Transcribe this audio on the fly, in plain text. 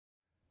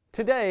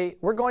Today,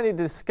 we're going to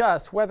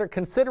discuss whether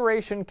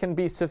consideration can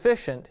be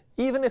sufficient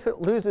even if it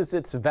loses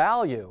its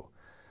value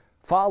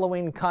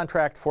following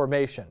contract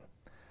formation.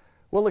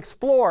 We'll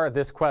explore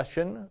this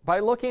question by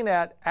looking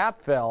at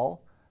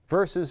Apfel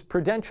versus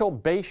Prudential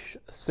Bache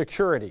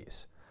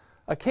Securities,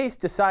 a case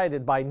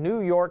decided by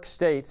New York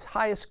State's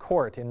highest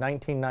court in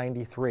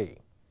 1993.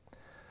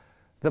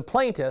 The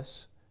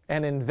plaintiffs,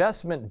 an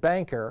investment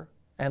banker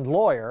and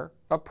lawyer,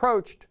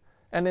 approached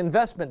an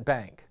investment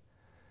bank,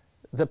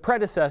 the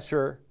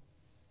predecessor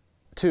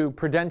to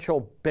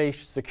Prudential Bache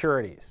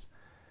Securities.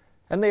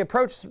 And they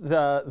approached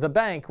the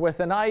bank with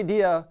an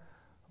idea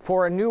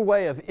for a new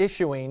way of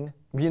issuing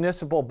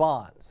municipal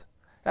bonds.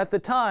 At the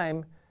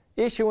time,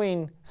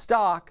 issuing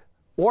stock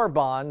or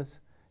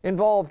bonds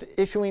involved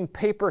issuing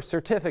paper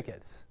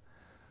certificates.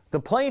 The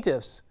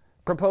plaintiffs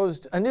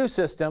proposed a new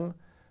system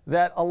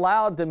that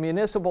allowed the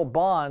municipal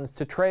bonds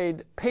to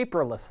trade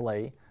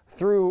paperlessly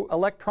through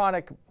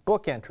electronic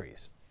book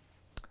entries.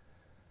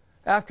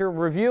 After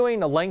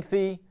reviewing a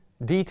lengthy,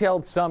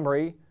 detailed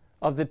summary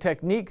of the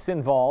techniques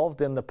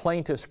involved in the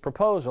plaintiff's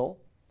proposal,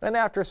 and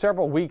after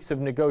several weeks of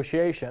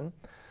negotiation,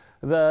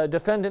 the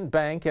defendant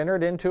bank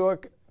entered into a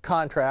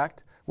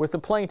contract with the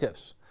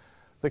plaintiffs.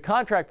 The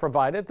contract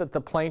provided that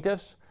the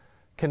plaintiffs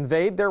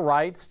conveyed their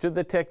rights to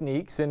the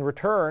techniques in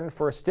return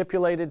for a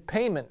stipulated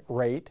payment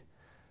rate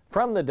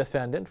from the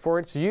defendant for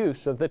its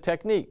use of the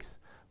techniques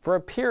for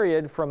a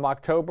period from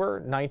October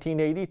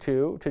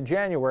 1982 to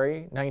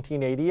January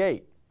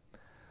 1988.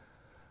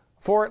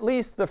 For at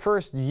least the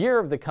first year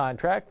of the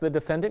contract, the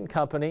defendant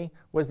company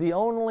was the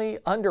only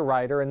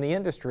underwriter in the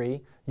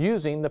industry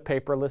using the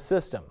paperless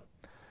system.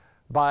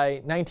 By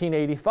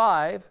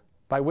 1985,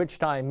 by which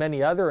time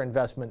many other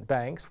investment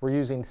banks were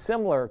using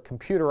similar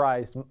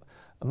computerized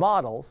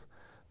models,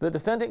 the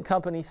defendant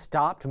company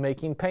stopped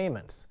making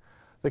payments.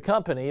 The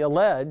company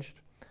alleged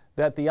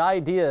that the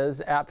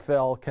ideas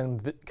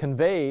Apfel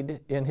conveyed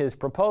in his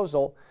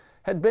proposal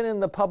had been in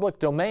the public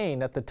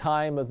domain at the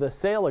time of the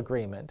sale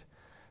agreement,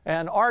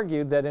 and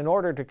argued that in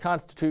order to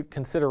constitute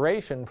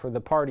consideration for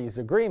the parties'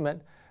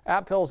 agreement,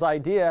 Apfel's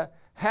idea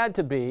had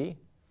to be,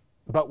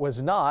 but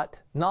was not,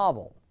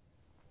 novel.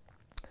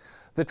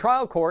 The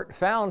trial court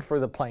found for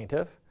the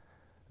plaintiff.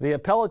 The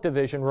appellate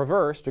division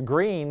reversed,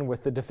 agreeing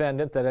with the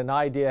defendant that an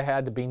idea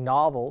had to be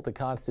novel to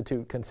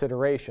constitute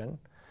consideration,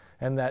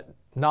 and that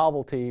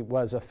novelty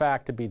was a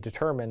fact to be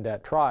determined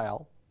at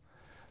trial.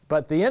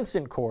 But the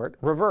instant court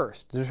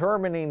reversed,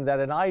 determining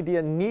that an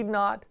idea need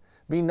not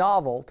be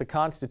novel to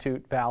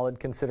constitute valid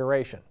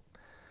consideration.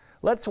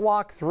 Let's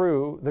walk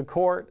through the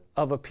Court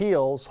of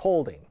Appeals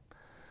holding.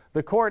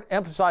 The court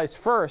emphasized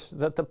first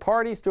that the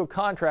parties to a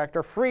contract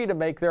are free to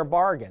make their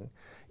bargain,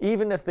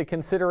 even if the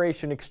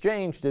consideration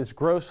exchanged is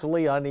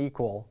grossly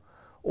unequal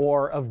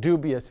or of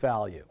dubious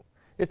value.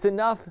 It's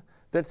enough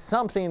that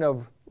something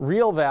of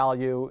real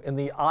value in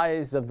the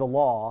eyes of the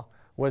law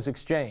was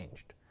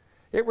exchanged.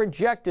 It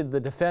rejected the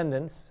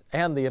defendant's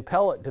and the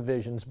appellate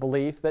division's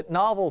belief that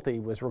novelty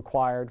was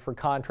required for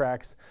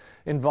contracts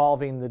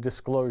involving the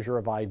disclosure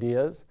of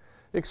ideas,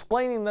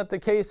 explaining that the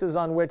cases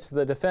on which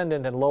the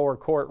defendant and lower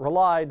court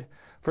relied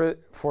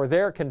for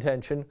their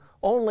contention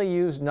only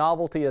used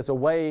novelty as a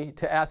way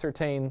to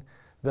ascertain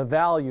the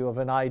value of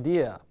an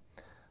idea.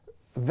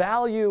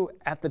 Value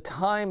at the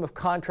time of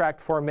contract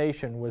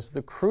formation was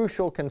the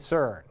crucial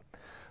concern.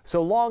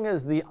 So long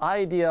as the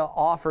idea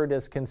offered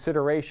as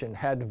consideration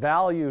had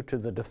value to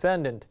the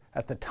defendant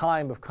at the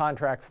time of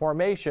contract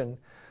formation,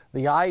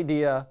 the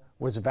idea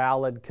was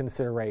valid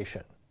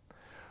consideration.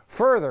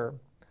 Further,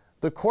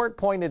 the court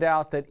pointed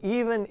out that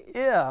even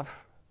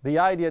if the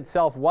idea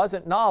itself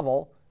wasn't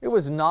novel, it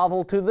was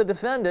novel to the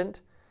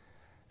defendant,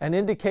 an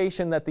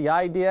indication that the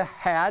idea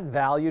had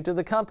value to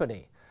the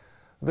company.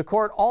 The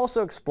court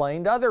also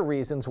explained other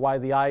reasons why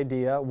the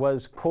idea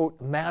was,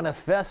 quote,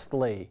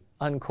 manifestly,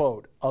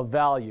 unquote, of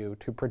value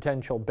to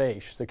Prudential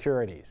Bache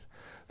Securities.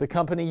 The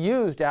company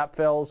used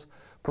Apfel's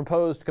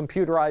proposed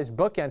computerized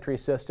book entry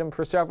system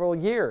for several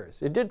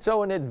years. It did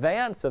so in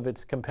advance of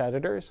its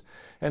competitors,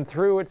 and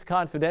through its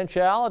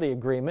confidentiality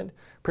agreement,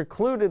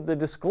 precluded the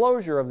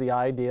disclosure of the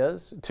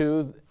ideas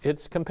to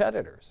its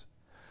competitors.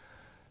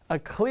 A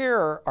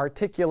clearer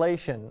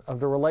articulation of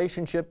the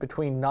relationship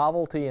between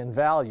novelty and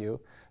value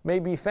may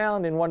be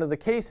found in one of the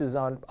cases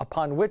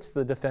upon which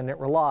the defendant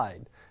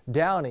relied,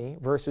 Downey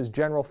versus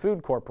General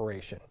Food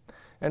Corporation,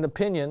 an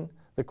opinion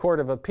the Court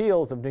of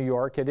Appeals of New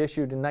York had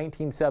issued in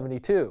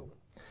 1972.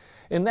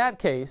 In that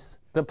case,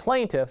 the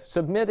plaintiff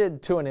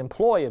submitted to an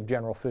employee of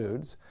General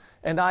Foods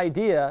an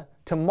idea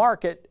to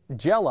market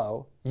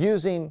Jell-O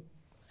using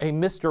a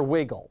Mr.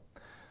 Wiggle.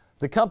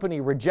 The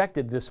company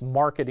rejected this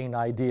marketing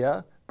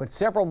idea, but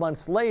several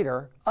months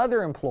later,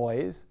 other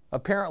employees,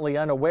 apparently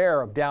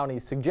unaware of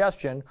Downey's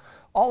suggestion,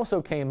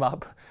 also came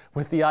up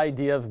with the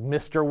idea of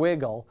Mr.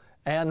 Wiggle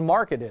and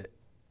marketed it.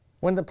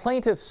 When the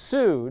plaintiff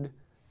sued,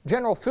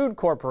 General Food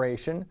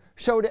Corporation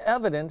showed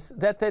evidence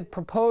that they'd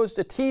proposed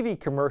a TV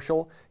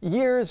commercial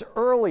years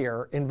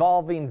earlier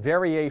involving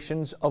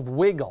variations of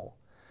Wiggle,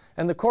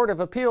 and the Court of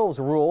Appeals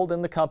ruled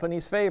in the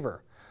company's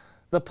favor.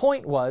 The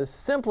point was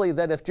simply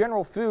that if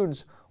General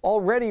Foods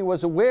already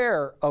was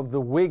aware of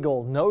the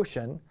wiggle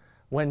notion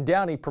when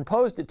Downey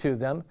proposed it to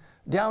them,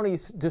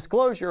 Downey's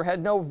disclosure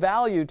had no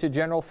value to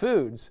General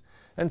Foods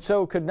and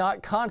so could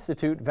not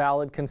constitute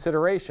valid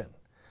consideration.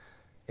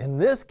 In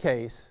this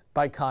case,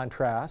 by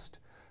contrast,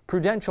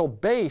 Prudential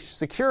Bache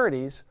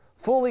Securities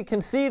fully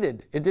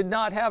conceded it did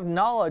not have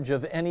knowledge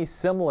of any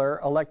similar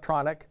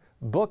electronic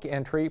book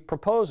entry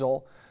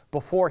proposal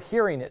before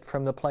hearing it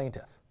from the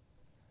plaintiff.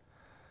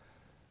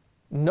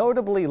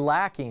 Notably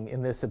lacking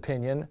in this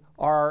opinion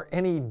are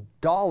any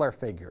dollar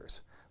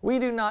figures. We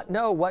do not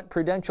know what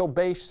Prudential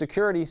Bache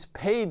Securities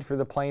paid for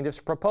the plaintiff's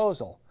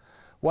proposal.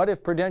 What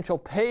if Prudential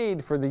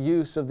paid for the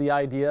use of the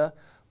idea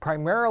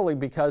primarily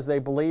because they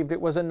believed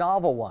it was a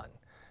novel one,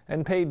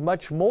 and paid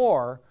much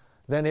more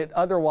than it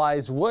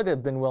otherwise would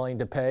have been willing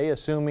to pay,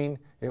 assuming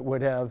it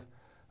would have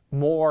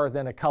more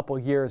than a couple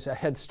years a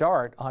head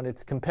start on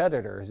its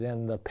competitors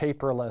in the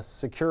paperless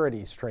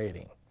securities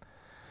trading?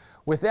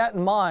 With that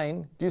in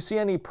mind, do you see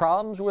any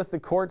problems with the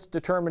court's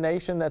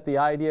determination that the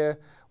idea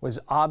was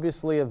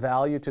obviously of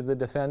value to the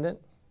defendant?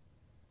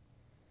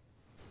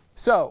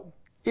 So,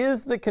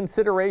 is the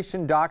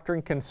consideration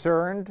doctrine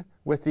concerned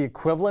with the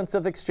equivalence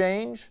of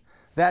exchange?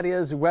 That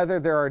is, whether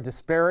there are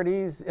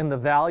disparities in the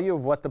value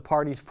of what the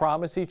parties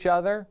promise each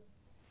other?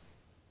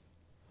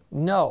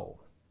 No.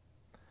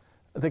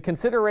 The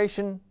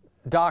consideration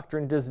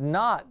doctrine does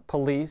not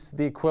police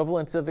the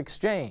equivalence of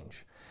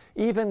exchange.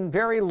 Even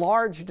very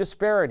large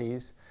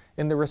disparities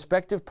in the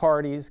respective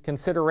parties'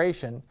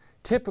 consideration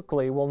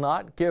typically will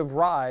not give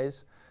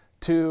rise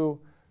to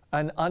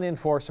an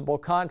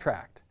unenforceable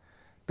contract.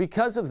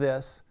 Because of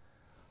this,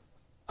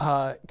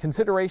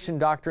 consideration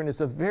doctrine is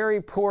a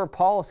very poor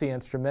policy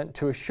instrument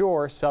to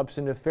assure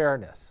substantive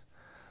fairness.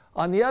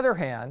 On the other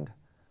hand,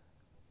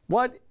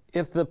 what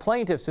if the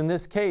plaintiffs in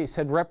this case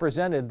had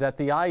represented that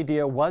the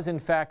idea was in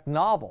fact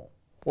novel,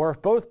 or if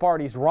both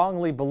parties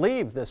wrongly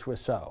believed this was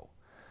so?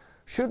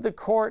 Should the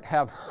court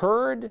have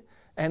heard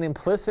an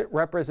implicit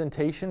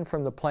representation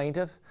from the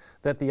plaintiff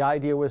that the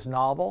idea was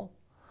novel?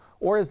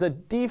 Or is the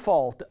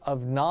default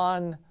of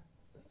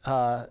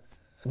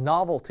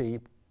novelty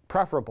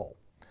preferable?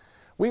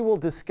 We will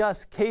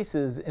discuss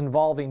cases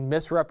involving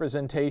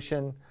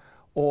misrepresentation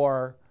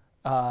or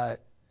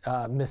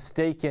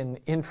mistaken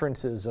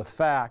inferences of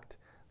fact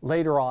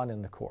later on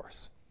in the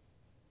course.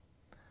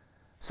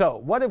 So,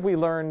 what have we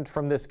learned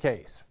from this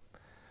case?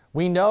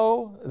 We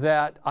know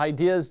that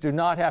ideas do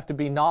not have to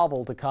be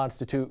novel to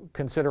constitute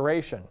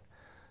consideration,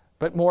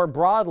 but more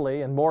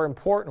broadly and more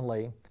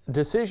importantly,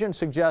 decision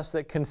suggests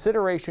that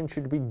consideration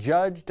should be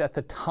judged at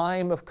the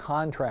time of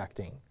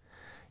contracting.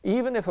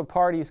 Even if a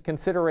party's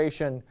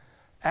consideration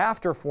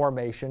after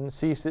formation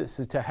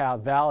ceases to have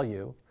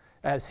value,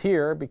 as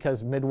here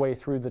because midway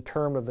through the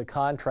term of the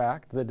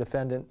contract, the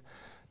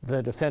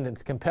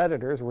defendant's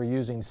competitors were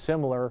using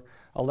similar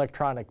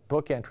electronic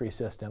book entry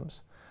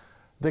systems,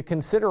 the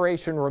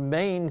consideration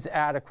remains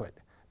adequate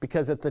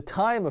because at the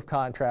time of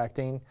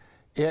contracting,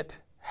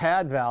 it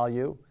had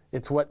value.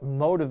 It's what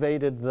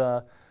motivated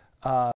the